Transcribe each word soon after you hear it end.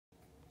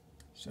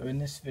So in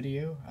this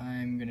video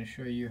I'm going to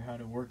show you how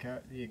to work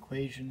out the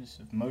equations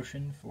of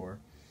motion for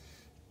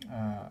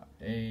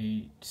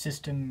a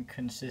system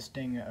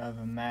consisting of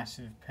a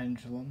massive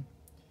pendulum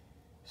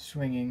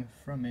swinging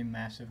from a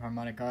massive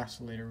harmonic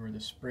oscillator where the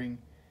spring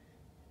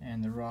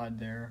and the rod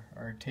there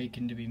are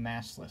taken to be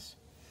massless.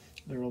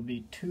 There will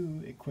be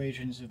two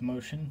equations of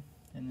motion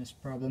in this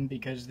problem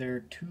because there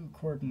are two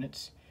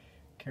coordinates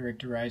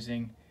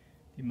characterizing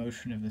the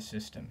motion of the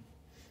system,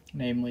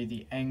 namely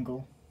the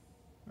angle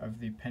of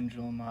the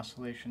pendulum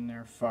oscillation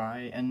there,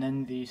 phi, and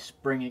then the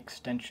spring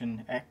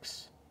extension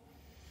x.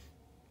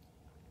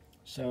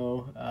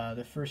 So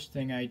the first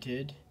thing I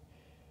did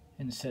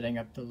in setting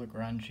up the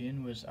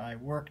Lagrangian was I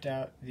worked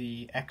out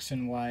the x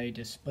and y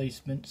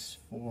displacements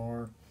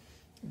for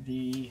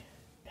the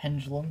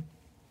pendulum,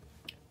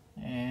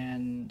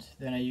 and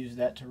then I used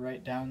that to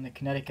write down the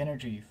kinetic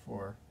energy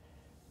for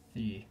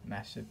the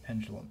massive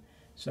pendulum.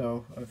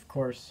 So of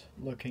course,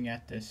 looking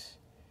at this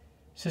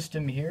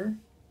system here,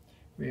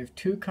 we have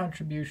two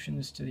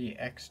contributions to the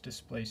x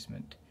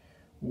displacement.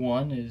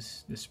 One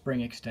is the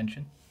spring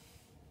extension.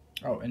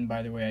 Oh, and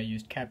by the way, I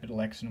used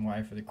capital X and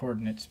Y for the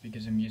coordinates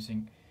because I'm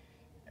using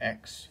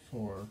x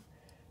for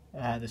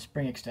the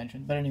spring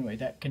extension. But anyway,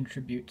 that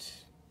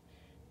contributes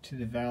to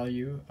the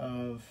value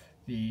of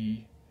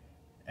the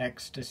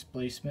x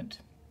displacement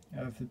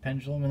of the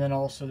pendulum. And then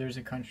also there's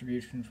a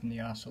contribution from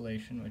the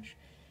oscillation, which,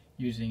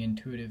 using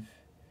intuitive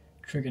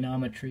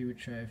trigonometry,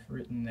 which I've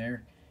written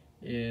there,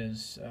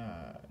 is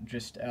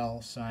just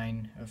L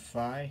sine of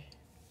phi.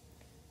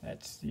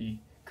 That's the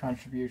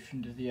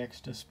contribution to the x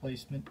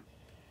displacement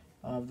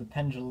of the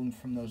pendulum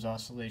from those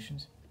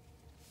oscillations.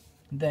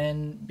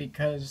 Then,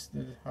 because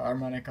the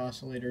harmonic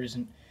oscillator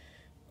isn't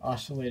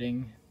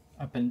oscillating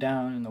up and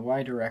down in the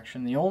y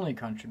direction, the only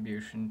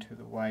contribution to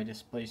the y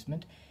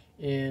displacement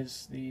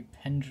is the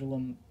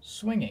pendulum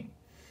swinging.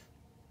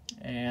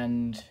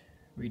 And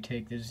we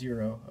take the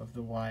zero of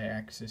the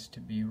y-axis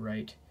to be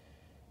right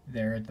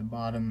there at the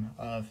bottom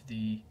of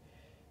the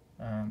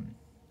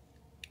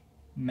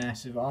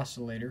massive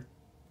oscillator,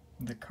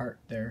 the cart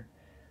there,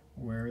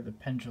 where the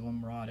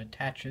pendulum rod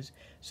attaches.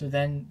 So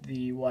then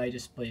the y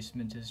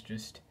displacement is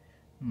just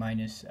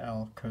minus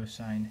L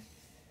cosine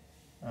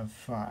of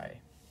phi.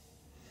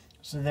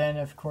 So then,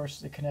 of course,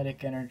 the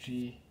kinetic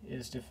energy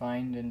is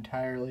defined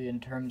entirely in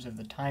terms of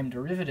the time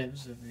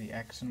derivatives of the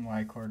x and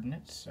y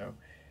coordinates. So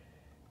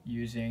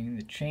using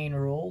the chain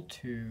rule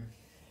to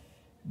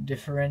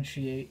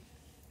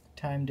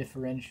time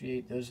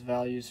differentiate those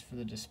values for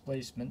the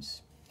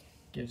displacements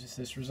gives us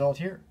this result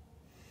here.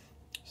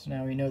 So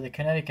now we know the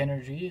kinetic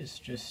energy is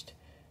just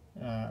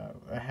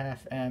a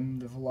half m,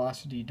 the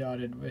velocity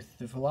dotted with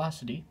the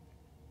velocity.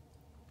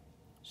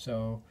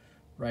 So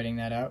writing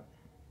that out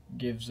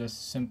gives us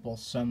simple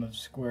sum of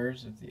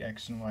squares of the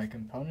x and y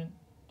component.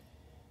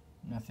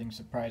 Nothing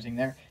surprising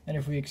there. And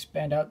if we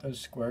expand out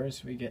those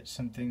squares, we get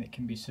something that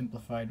can be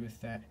simplified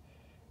with that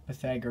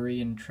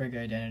Pythagorean trig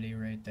identity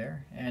right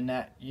there, and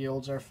that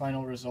yields our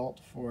final result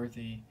for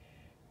the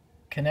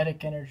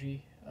kinetic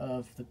energy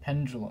of the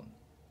pendulum.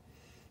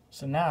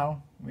 So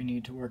now we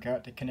need to work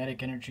out the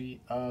kinetic energy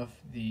of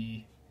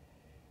the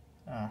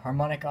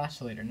harmonic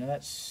oscillator. Now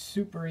that's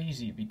super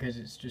easy because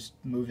it's just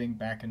moving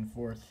back and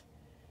forth,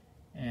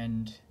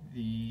 and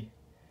the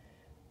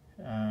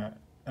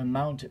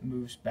amount it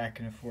moves back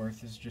and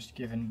forth is just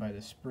given by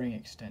the spring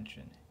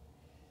extension.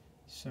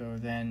 So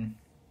then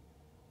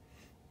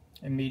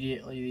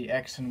immediately the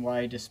x and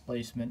y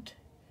displacement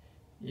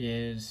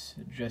is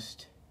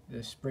just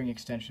the spring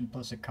extension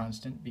plus a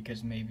constant,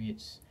 because maybe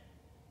it's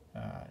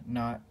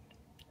not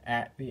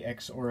at the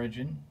x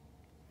origin,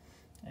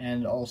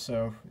 and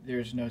also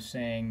there's no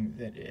saying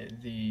that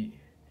the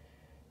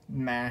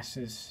mass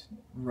is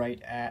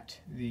right at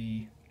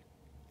the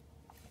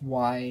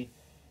y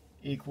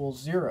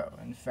equals 0.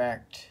 In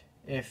fact,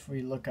 if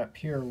we look up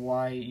here,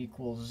 y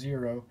equals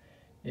 0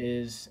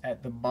 is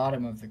at the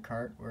bottom of the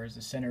cart, whereas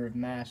the center of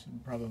mass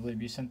would probably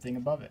be something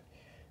above it.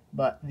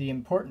 But the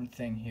important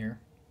thing here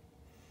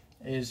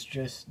is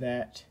just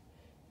that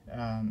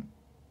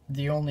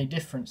the only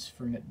difference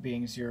from it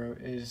being 0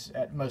 is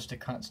at most a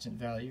constant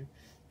value,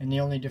 and the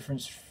only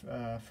difference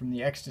from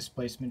the x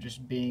displacement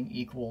just being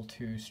equal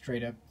to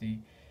straight up the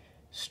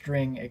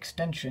string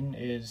extension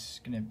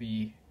is going to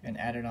be an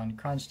added on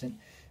constant,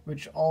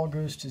 which all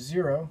goes to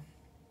 0.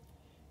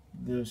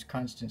 Those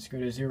constants go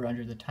to 0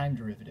 under the time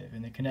derivative,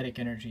 and the kinetic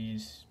energy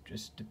is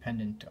just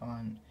dependent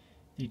on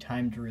the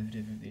time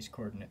derivative of these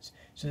coordinates.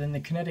 So then the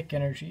kinetic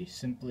energy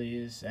simply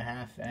is a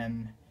half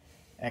m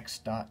x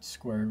dot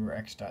squared, where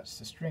x dot's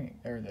the string,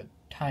 or the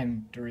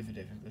time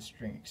derivative of the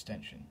string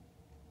extension.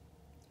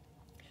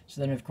 So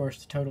then, of course,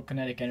 the total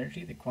kinetic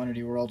energy, the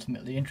quantity we're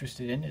ultimately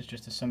interested in, is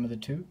just the sum of the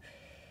two.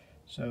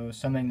 So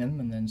summing them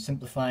and then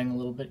simplifying a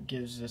little bit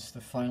gives us the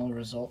final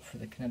result for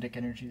the kinetic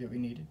energy that we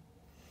needed.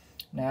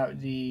 Now,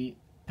 the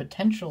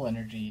potential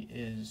energy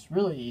is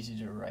really easy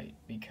to write,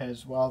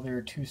 because while there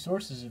are two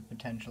sources of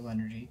potential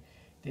energy,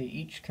 they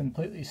each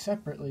completely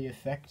separately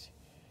affect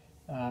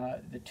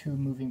the two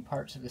moving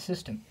parts of the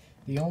system.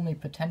 the only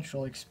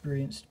potential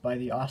experienced by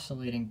the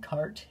oscillating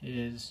cart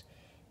is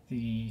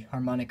the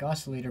harmonic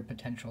oscillator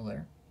potential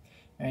there,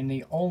 and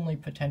the only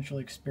potential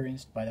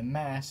experienced by the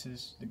mass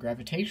is the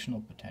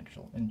gravitational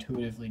potential,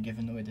 intuitively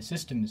given the way the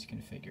system is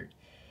configured.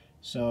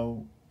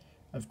 So,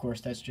 of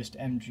course, that's just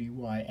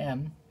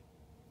mgym,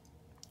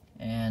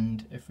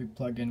 and if we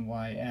plug in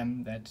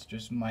ym, that's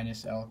just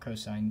minus L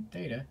cosine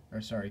theta,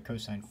 or sorry,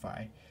 cosine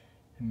phi.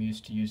 I'm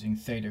used to using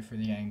theta for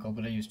the angle,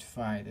 but I used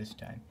phi this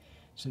time.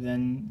 So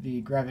then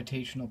the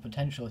gravitational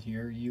potential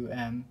here,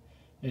 um,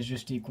 is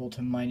just equal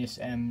to minus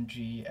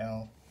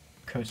mgl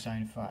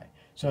cosine phi.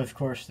 So of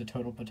course the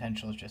total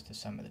potential is just the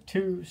sum of the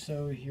two,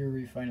 so here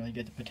we finally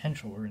get the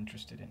potential we're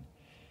interested in.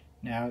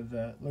 Now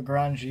the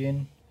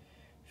Lagrangian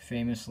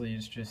famously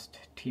is just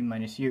t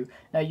minus u.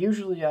 Now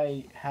usually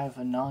I have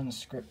a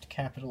non-script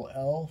capital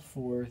L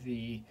for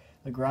the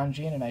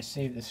Lagrangian, and I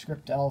save the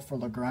script L for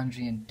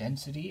Lagrangian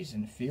densities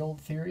in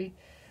field theory,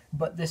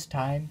 but this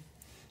time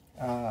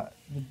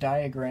the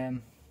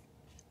diagram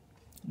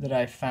that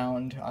I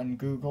found on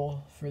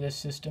Google for this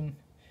system,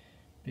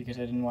 because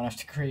I didn't want us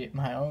to create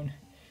my own,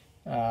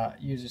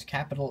 uses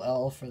capital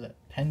L for the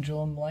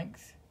pendulum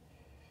length.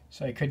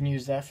 So I couldn't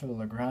use that for the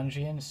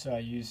Lagrangian, so I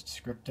used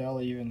script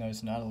L even though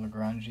it's not a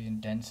Lagrangian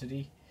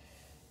density.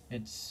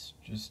 It's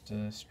just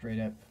a straight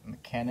up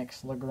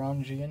mechanics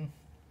Lagrangian.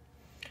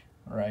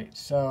 Right,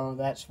 so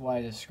that's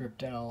why the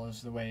script L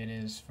is the way it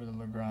is for the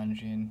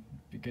Lagrangian,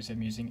 because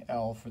I'm using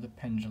L for the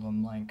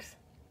pendulum length.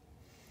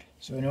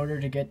 So in order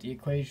to get the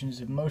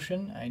equations of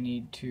motion, I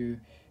need to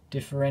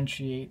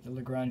differentiate the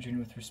Lagrangian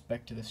with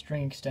respect to the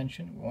string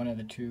extension, one of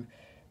the two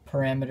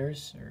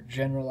parameters or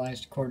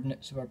generalized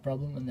coordinates of our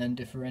problem, and then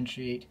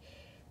differentiate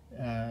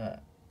the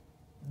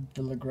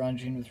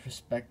Lagrangian with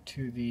respect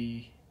to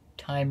the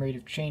time rate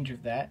of change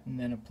of that, and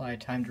then apply a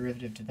time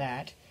derivative to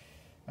that.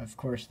 Of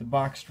course, the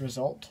boxed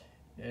result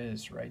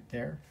is right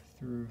there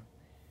through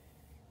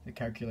the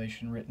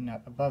calculation written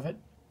out above it.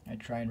 I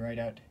try and write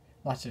out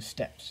lots of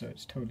steps so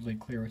it's totally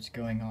clear what's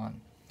going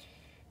on.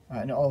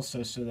 And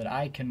also so that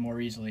I can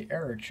more easily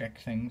error check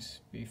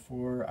things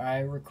before I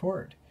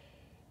record.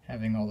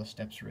 Having all the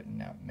steps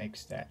written out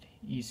makes that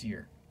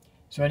easier.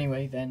 So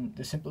anyway, then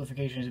the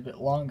simplification is a bit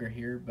longer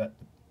here, but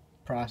the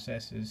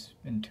process is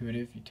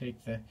intuitive. You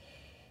take the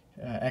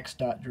x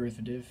dot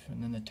derivative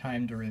and then the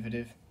time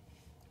derivative.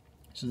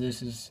 So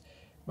this is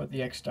what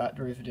the x dot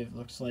derivative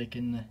looks like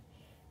in the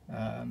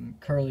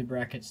curly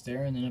brackets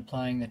there, and then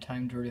applying the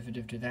time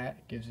derivative to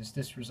that gives us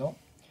this result,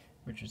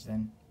 which is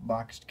then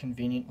boxed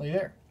conveniently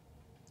there.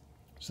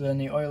 So then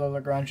the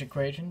Euler-Lagrange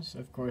equations,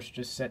 of course,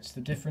 just sets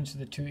the difference of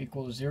the two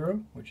equal to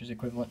 0, which is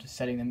equivalent to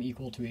setting them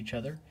equal to each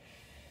other,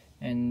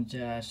 and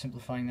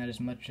simplifying that as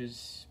much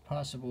as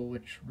possible,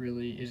 which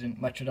really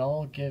isn't much at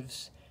all,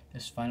 gives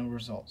this final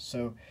result.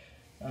 So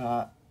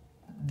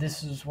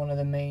this is one of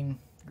the main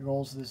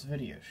goals of this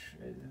video.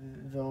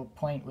 The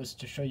point was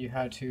to show you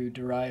how to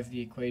derive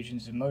the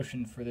equations of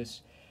motion for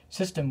this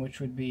system, which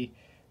would be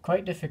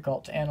quite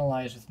difficult to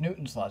analyze with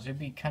Newton's laws. It would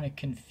be kind of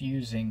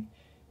confusing.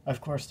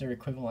 Of course they're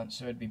equivalent,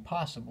 so it'd be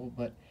possible,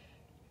 but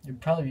it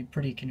would probably be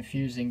pretty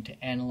confusing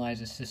to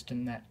analyze a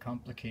system that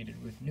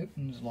complicated with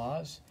Newton's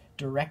laws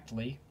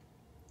directly.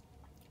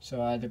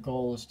 So the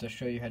goal is to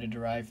show you how to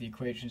derive the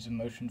equations of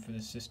motion for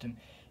this system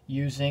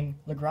using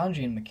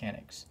Lagrangian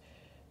mechanics.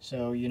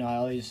 So, you know, I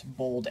always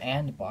bold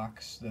and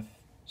box the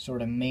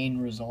sort of main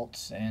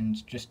results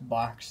and just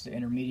box the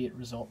intermediate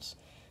results.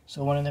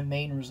 So one of the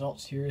main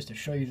results here is to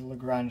show you the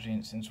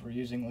Lagrangian, since we're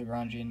using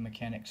Lagrangian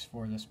mechanics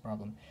for this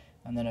problem.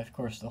 And then, of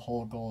course, the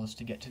whole goal is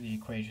to get to the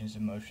equations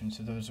of motion,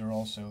 so those are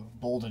also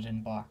bolded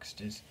and boxed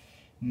as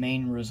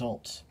main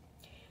results.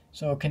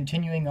 So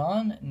continuing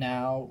on,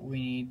 now we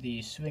need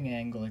the swing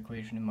angle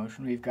equation of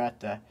motion. We've got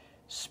the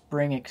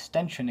spring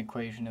extension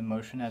equation of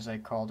motion, as I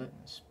called it,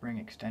 the spring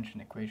extension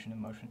equation of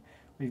motion.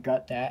 We've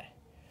got that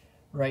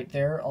right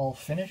there all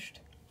finished.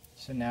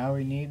 So now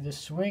we need the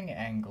swing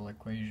angle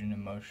equation of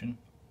motion,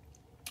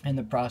 and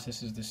the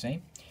process is the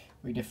same.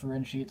 We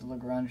differentiate the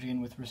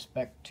Lagrangian with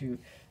respect to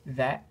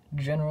that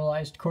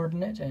generalized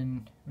coordinate,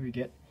 and we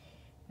get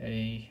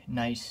a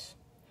nice,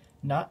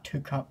 not too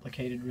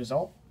complicated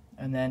result.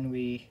 And then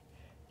we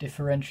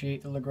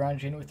differentiate the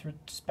Lagrangian with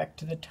respect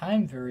to the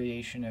time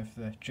variation of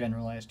the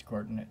generalized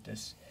coordinate,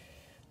 this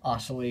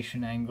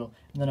oscillation angle,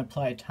 and then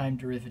apply a time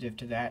derivative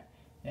to that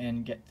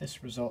and get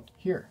this result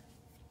here.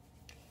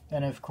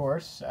 Then, of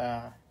course,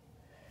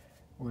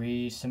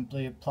 we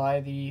simply apply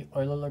the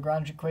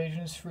Euler-Lagrange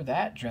equations for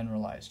that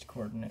generalized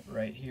coordinate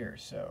right here.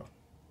 So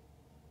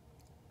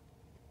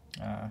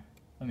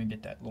let me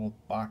get that little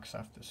box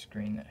off the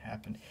screen that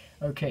happened.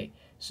 Okay,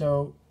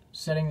 so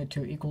setting the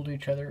two equal to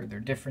each other, or their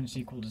difference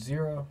equal to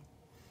 0,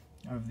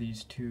 of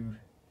these two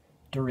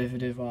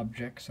derivative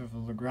objects of the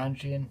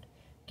Lagrangian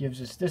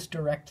gives us this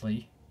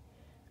directly,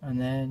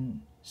 and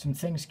then some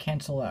things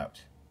cancel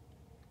out.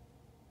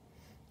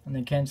 And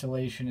the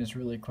cancellation is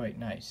really quite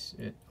nice.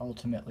 It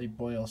ultimately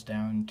boils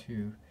down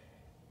to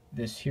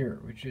this here,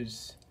 which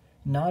is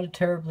not a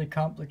terribly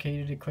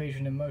complicated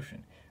equation of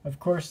motion. Of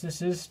course,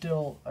 this is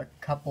still a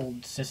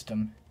coupled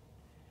system,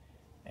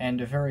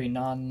 and a very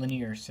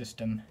nonlinear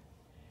system,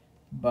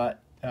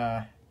 but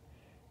the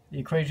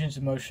equations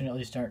of motion at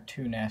least aren't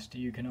too nasty.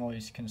 You can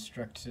always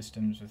construct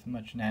systems with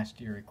much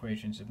nastier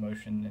equations of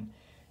motion than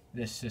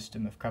this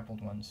system of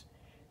coupled ones.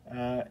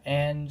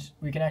 And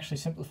we can actually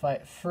simplify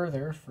it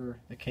further for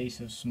the case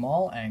of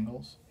small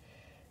angles.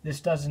 This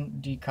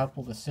doesn't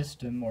decouple the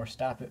system or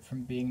stop it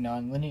from being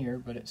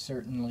nonlinear, but it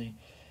certainly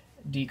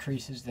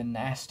decreases the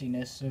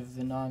nastiness of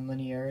the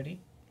nonlinearity.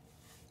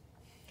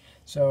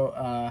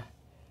 So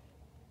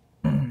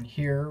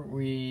here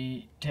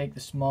we take the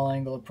small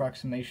angle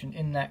approximation.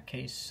 In that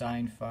case,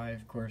 sine phi,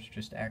 of course,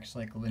 just acts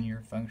like a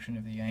linear function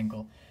of the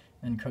angle,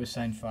 and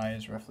cosine phi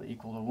is roughly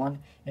equal to 1.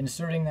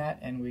 Inserting that,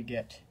 and we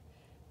get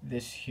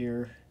this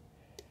here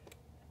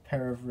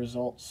pair of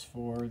results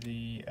for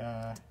the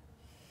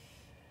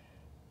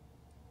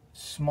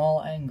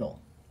small angle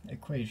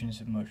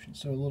equations of motion.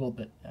 So a little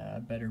bit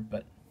better,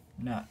 but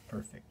not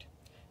perfect.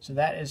 So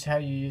that is how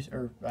you use,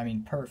 or I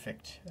mean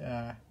perfect,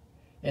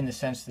 in the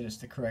sense that it's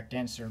the correct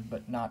answer,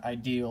 but not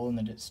ideal in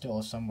that it's still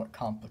a somewhat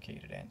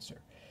complicated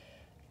answer.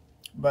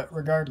 But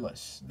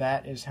regardless,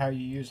 that is how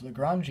you use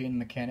Lagrangian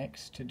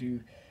mechanics to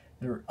do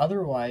the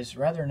otherwise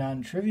rather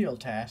non-trivial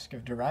task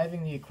of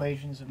deriving the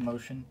equations of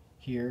motion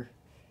here.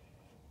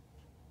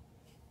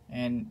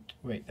 And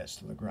wait, that's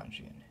the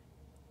Lagrangian.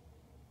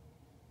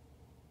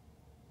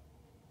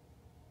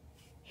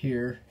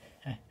 Here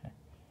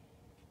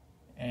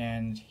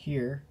and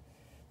here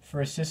for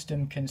a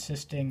system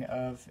consisting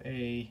of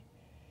a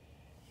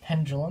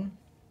pendulum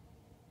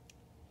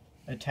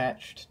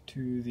attached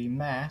to the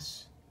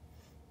mass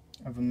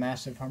of a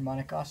massive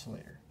harmonic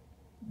oscillator.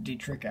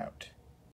 D-trick out.